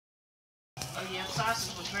Oh yeah,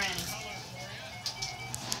 sausage with Granny.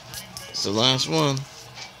 It's the last one.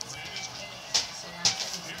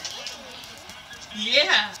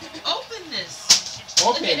 Yeah, open this.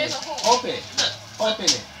 Open Okay, it. there's a hole. Open. Look, Open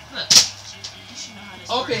it. look. You should know how this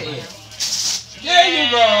Open works, it. man. There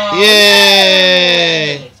you go.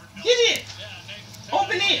 Yay! Get it.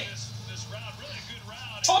 Open it.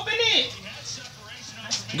 Open it.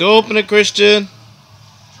 Go open it, Christian.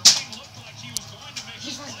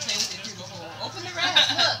 He's going to play with it through the hole. Open the rest.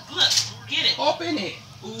 Look. Look, get it. Open it.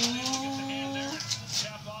 Ooh.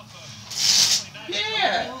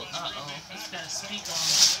 Yeah. Ooh, uh-oh. He's got to speak on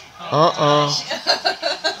it. Uh-oh.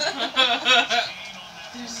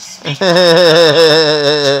 There's a speak.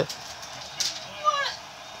 What?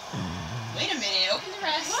 Wait a minute. Open the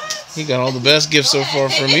rest. What? He got all the best gifts so far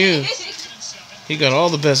from you. He got all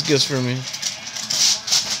the best gifts from you.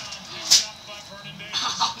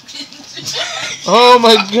 Oh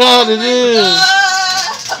my God, it is.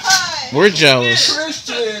 We're jealous.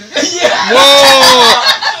 Christian. Yeah.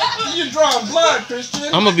 Whoa! You're drawing blood, Christian.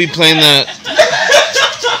 I'm gonna be playing that.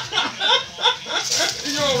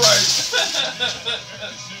 You're alright.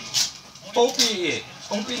 Open it.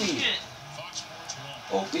 Open it.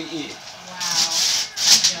 Open it.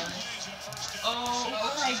 Wow. Oh,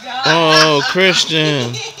 Oh my God. Oh,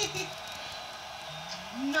 Christian.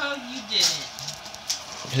 no, you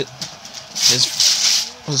didn't.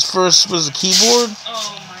 His first was a keyboard.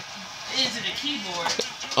 Oh my. Is it a keyboard?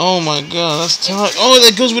 Oh my God, that's tight. Oh,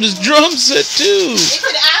 that goes with his drum set too. It's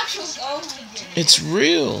an actual. Oh my goodness. It's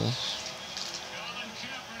real.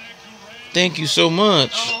 Thank you so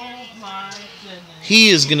much. Oh my goodness. He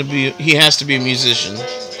is gonna be. He has to be a musician.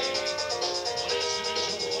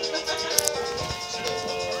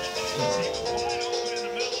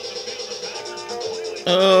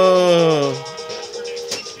 Oh.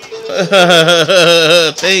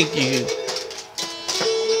 Thank you.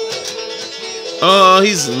 Oh,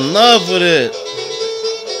 he's in love with it.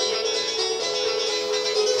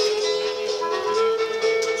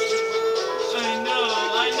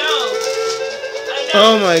 I know.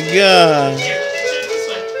 Oh my God. Here, check this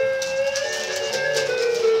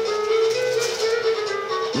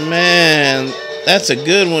way. Man, that's a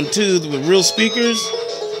good one too, with real speakers.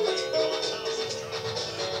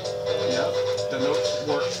 Yeah. The notes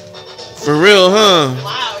work. For real, huh?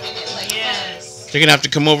 Wow. Did it like? Yes. You're gonna have to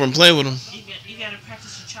come over and play with them. You gotta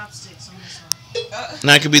practice your chopsticks on this one. And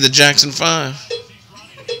that could be the Jackson 5.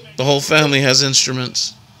 The whole family has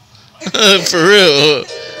instruments. For real.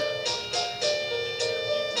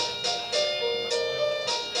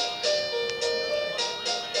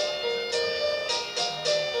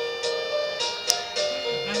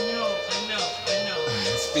 I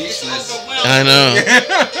know. Speechless. Overwhelmed. I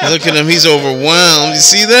know. Look at him, he's overwhelmed. You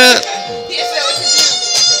see that? He doesn't know what to do.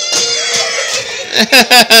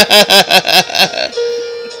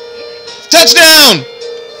 Touchdown!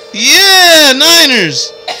 Yeah,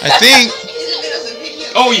 Niners. I think. He's in the middle of the video.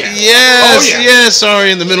 Oh yeah. Yes, Oh, yeah. yes.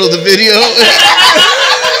 Sorry, in the middle of the video.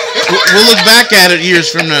 We'll look back at it years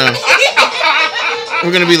from now.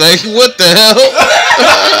 We're gonna be like, what the hell?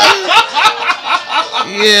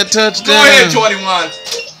 Yeah, touchdown. Go ahead, 21.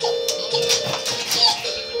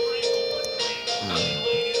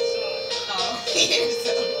 Oh, he is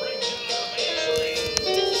so.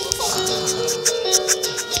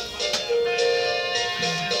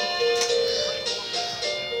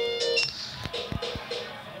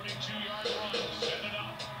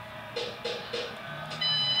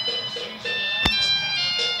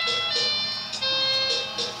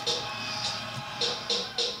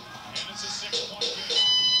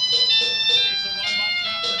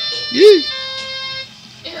 Yee.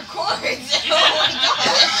 It records. Oh my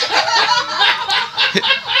gosh.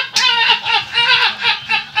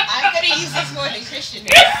 I'm gonna use this more than Christian.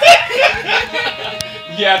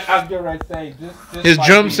 Yeah, I was getting right to say this. His might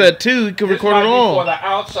drum be- set too. He could this record might it be all. for the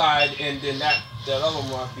outside, and then that other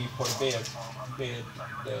one might be for the bed,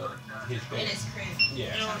 his In bed. his crib.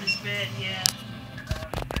 Yeah. On his bed, yeah.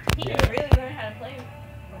 He Yeah. can really learn how to play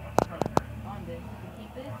on this.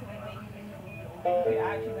 Keep this and then you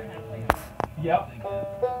actually learn how to play on it. Yep.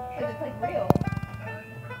 Because it's like real.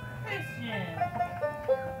 Christian.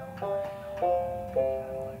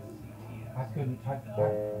 I couldn't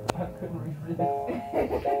resist.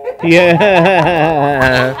 Yeah.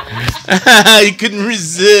 He couldn't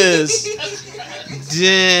resist.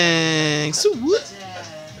 Dang. So what?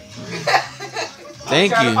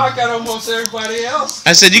 Thank you. I got almost everybody else.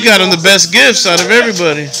 I said you got him the best gifts out of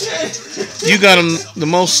everybody. You got him the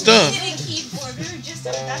most stuff. Didn't keyboard. We were just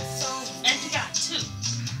that's so. And you got two.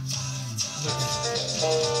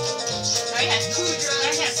 I had two drums.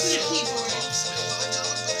 I had two keyboards.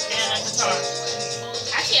 guitar.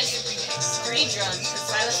 Actually, has 3 drums. Because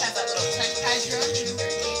Silas has that little touchpad drum.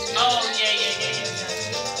 Oh, yeah.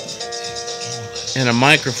 And a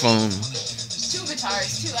microphone. 2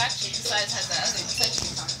 guitars, 2 actually. Silas has that other touch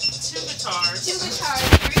guitar. 2 guitars. 2 guitars,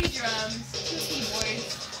 3 drums, 2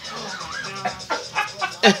 keyboards. Oh my god.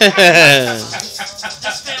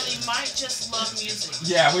 This family might just love music.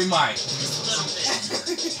 Yeah, we might. Just a little bit.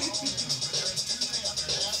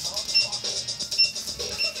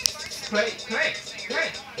 Play.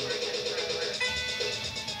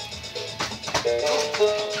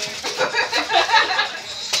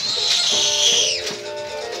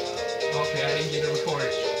 Okay, I didn't get it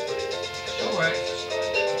recorded. Alright.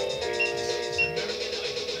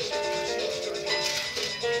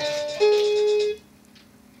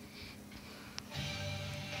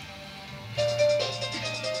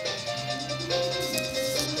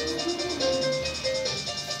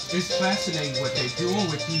 It's fascinating what they're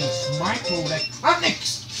doing with these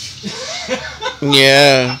microelectronics.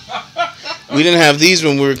 Yeah. We didn't have these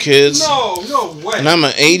when we were kids. No way. And I'm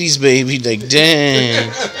an 80s baby. Like,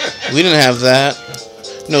 dang. We didn't have that.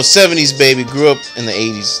 No, 70s baby. Grew up in the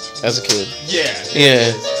 80s as a kid. Yeah.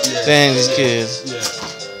 Yeah. Dang, these kids. Yeah.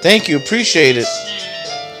 Thank you. Appreciate it. I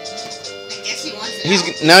guess he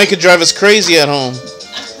wants it. Now he could drive us crazy at home.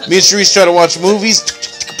 Me and Sharice try to watch movies.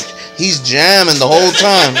 He's jamming the whole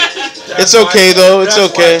time. It's okay, though. It's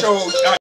okay.